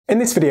In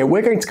this video,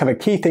 we're going to cover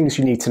key things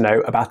you need to know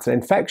about an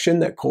infection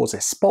that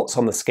causes spots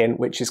on the skin,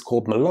 which is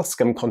called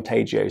Molloscum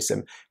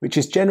Contagiosum, which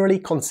is generally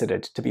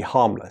considered to be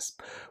harmless.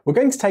 We're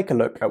going to take a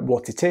look at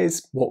what it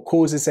is, what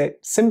causes it,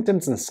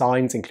 symptoms and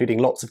signs, including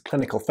lots of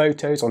clinical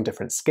photos on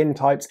different skin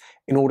types,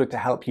 in order to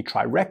help you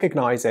try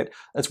recognize it,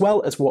 as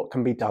well as what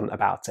can be done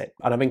about it.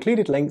 And I've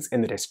included links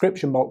in the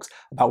description box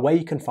about where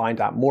you can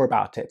find out more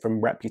about it from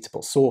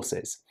reputable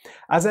sources.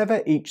 As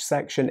ever, each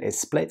section is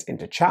split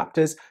into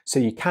chapters, so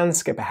you can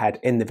skip ahead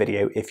in the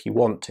video if you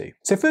want to.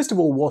 So first of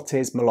all, what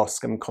is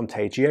Molloscum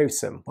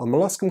Contagiosum? Well,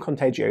 Molloscum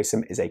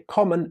Contagiosum is a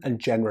common and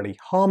generally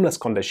harmless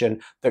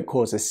condition that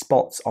causes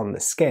spots on the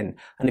skin,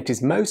 and it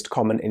is most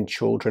common in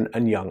children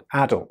and young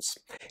adults.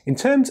 In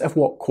terms of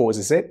what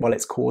causes it, well,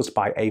 it's caused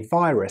by a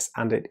virus,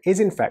 and it is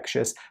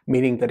infectious,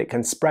 meaning that it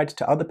can spread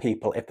to other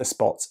people if the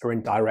spots are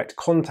in direct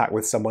contact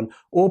with someone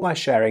or by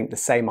sharing the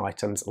same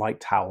items like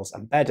towels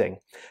and bedding.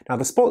 Now,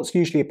 the spots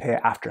usually appear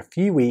after a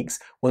few weeks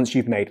once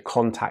you've made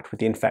contact with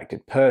the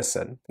infected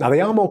person. Now,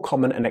 they are more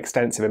common and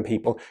extensive in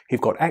people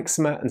who've got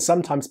eczema and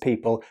sometimes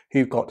people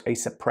who've got a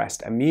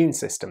suppressed immune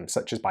system,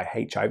 such as by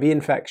HIV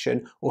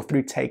infection or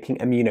through taking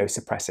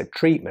immunosuppressive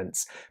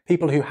treatments.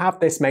 People who have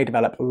this may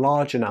develop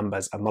larger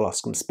numbers of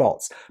molluscum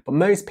spots, but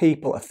most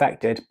people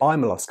affected by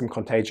Molloscum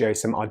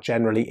contagiosum are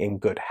generally in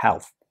good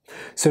health.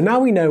 So now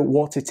we know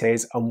what it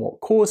is and what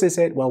causes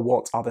it. Well,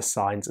 what are the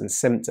signs and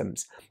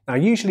symptoms? Now,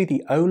 usually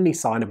the only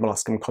sign of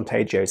Molloscum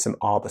contagiosum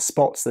are the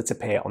spots that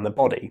appear on the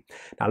body.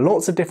 Now,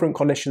 lots of different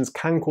conditions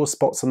can cause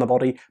spots on the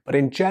body, but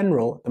in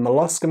general, the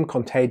Molloscum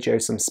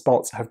contagiosum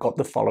spots have got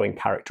the following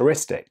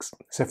characteristics.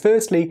 So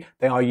firstly,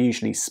 they are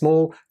usually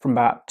small, from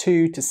about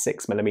 2 to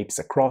 6 millimeters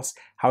across.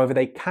 However,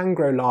 they can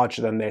grow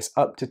larger than this,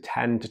 up to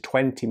 10 to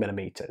 20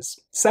 millimeters.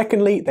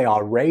 Secondly, they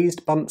are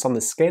raised bumps on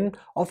the skin,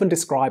 often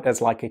described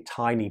as like a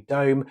tiny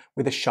dome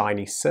with a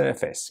shiny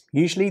surface.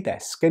 Usually they're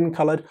skin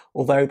coloured,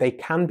 although they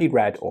can be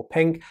red or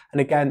pink, and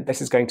again,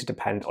 this is going to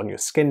depend on your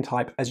skin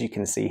type, as you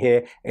can see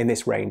here in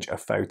this range of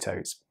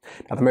photos.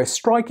 Now, the most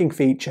striking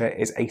feature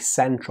is a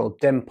central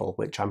dimple,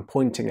 which I'm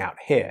pointing out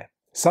here.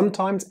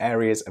 Sometimes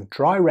areas of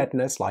dry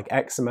redness like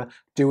eczema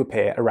do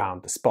appear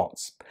around the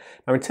spots.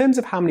 Now, in terms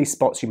of how many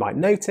spots you might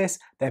notice,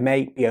 there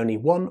may be only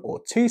 1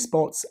 or 2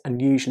 spots and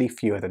usually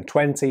fewer than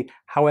 20,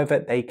 however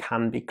they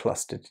can be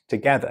clustered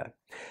together.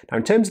 Now,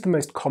 in terms of the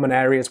most common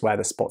areas where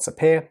the spots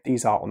appear,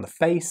 these are on the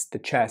face, the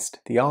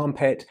chest, the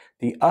armpit,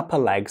 the upper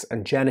legs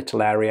and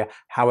genital area,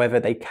 however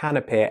they can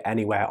appear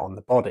anywhere on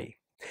the body.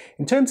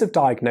 In terms of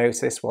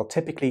diagnosis, well,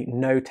 typically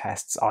no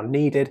tests are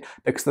needed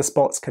because the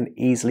spots can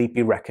easily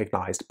be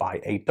recognised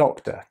by a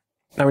doctor.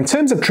 Now, in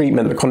terms of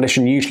treatment, the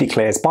condition usually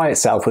clears by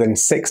itself within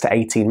 6 to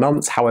 18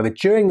 months. However,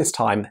 during this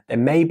time, there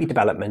may be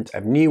development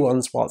of new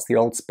ones whilst the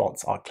old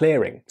spots are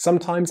clearing.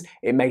 Sometimes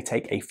it may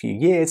take a few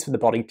years for the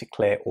body to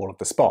clear all of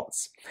the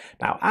spots.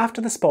 Now,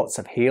 after the spots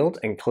have healed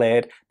and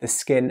cleared, the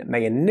skin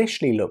may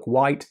initially look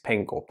white,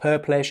 pink or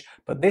purplish,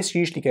 but this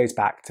usually goes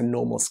back to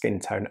normal skin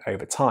tone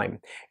over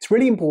time. It's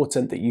really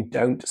important that you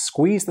don't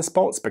squeeze the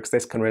spots because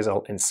this can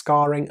result in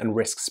scarring and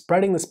risk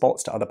spreading the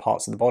spots to other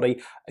parts of the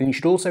body, and you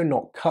should also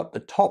not cut the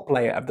top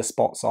layer of the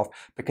spots off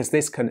because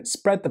this can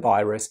spread the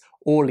virus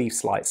or leave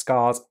slight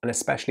scars, and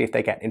especially if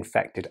they get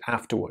infected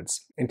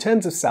afterwards. In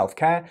terms of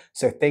self-care,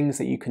 so things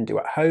that you can do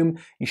at home,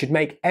 you should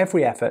make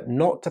every effort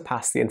not to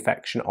pass the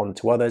infection on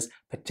to others,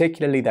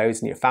 particularly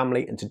those in your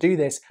family, and to do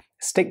this,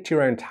 stick to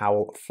your own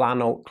towel,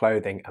 flannel,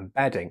 clothing and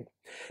bedding.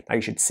 Now,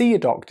 you should see your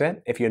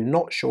doctor if you're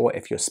not sure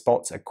if your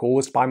spots are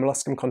caused by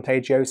Molloscum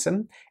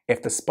contagiosum,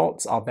 if the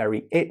spots are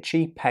very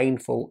itchy,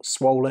 painful,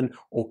 swollen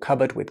or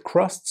covered with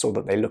crusts or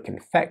that they look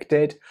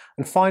infected,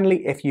 and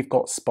finally if you've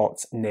got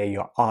spots near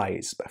your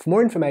eyes. But for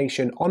more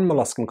information on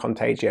Molloscum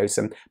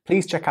contagiosum,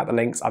 please check out the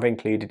links I've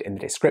included in the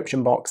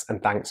description box,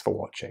 and thanks for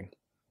watching.